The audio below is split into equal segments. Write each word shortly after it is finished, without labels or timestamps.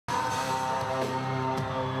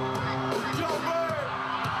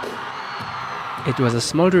It was a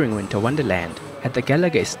smoldering winter wonderland at the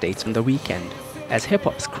Gallagher Estate on the weekend, as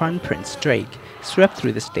hip-hop's crown prince Drake swept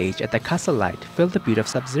through the stage at the Castle Lite Feel the Beat of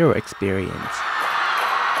Sub-Zero experience.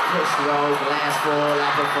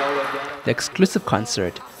 The exclusive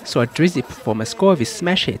concert saw Drizzy perform a score of his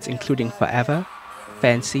smash hits including Forever,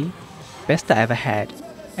 Fancy, Best I Ever Had,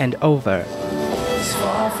 and Over.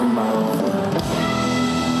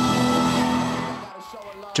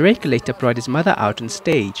 Drake later brought his mother out on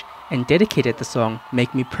stage and dedicated the song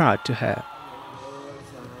Make Me Proud to her.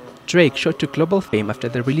 Drake shot to global fame after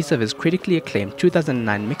the release of his critically acclaimed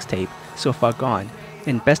 2009 mixtape, So Far Gone,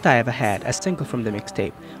 and Best I Ever Had, a single from the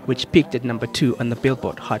mixtape, which peaked at number 2 on the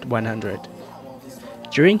Billboard Hot 100.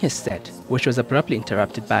 During his set, which was abruptly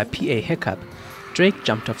interrupted by a PA hiccup, Drake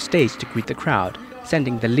jumped off stage to greet the crowd,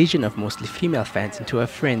 sending the legion of mostly female fans into a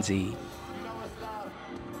frenzy.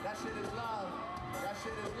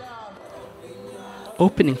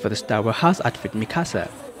 Opening for the star were house outfit Mi Casa,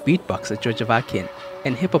 beatboxer George Avakian,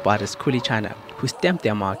 and hip-hop artist Khuli Chana, who stamped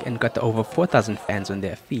their mark and got the over 4,000 fans on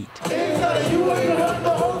their feet.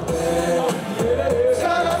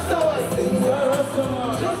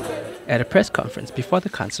 At a press conference before the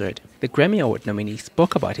concert, the Grammy Award nominee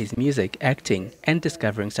spoke about his music, acting, and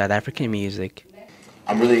discovering South African music.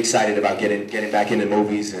 I'm really excited about getting back into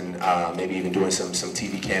movies and maybe even doing some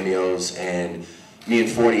TV cameos. And me and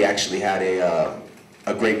 40 actually had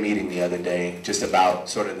a great meeting the other day, just about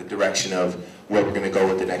sort of the direction of where we're going to go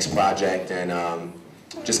with the next project, and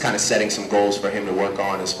just kind of setting some goals for him to work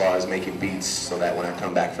on as far as making beats, so that when I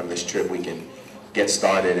come back from this trip, we can get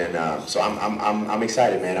started. And so I'm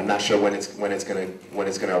excited, man. I'm not sure when it's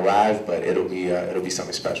gonna arrive, but it'll be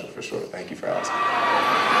something special for sure. Thank you for asking.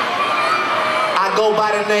 I go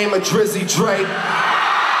by the name of Drizzy Drake.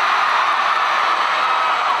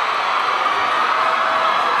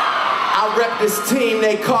 I rep this team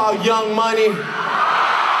they call Young Money.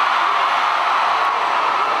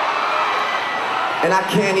 And I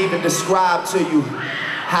can't even describe to you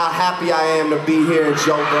how happy I am to be here in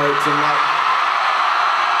Joburg tonight.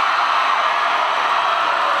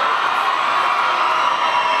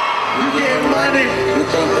 You get money. You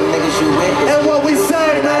think the niggas you with? And what we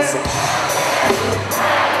say, man.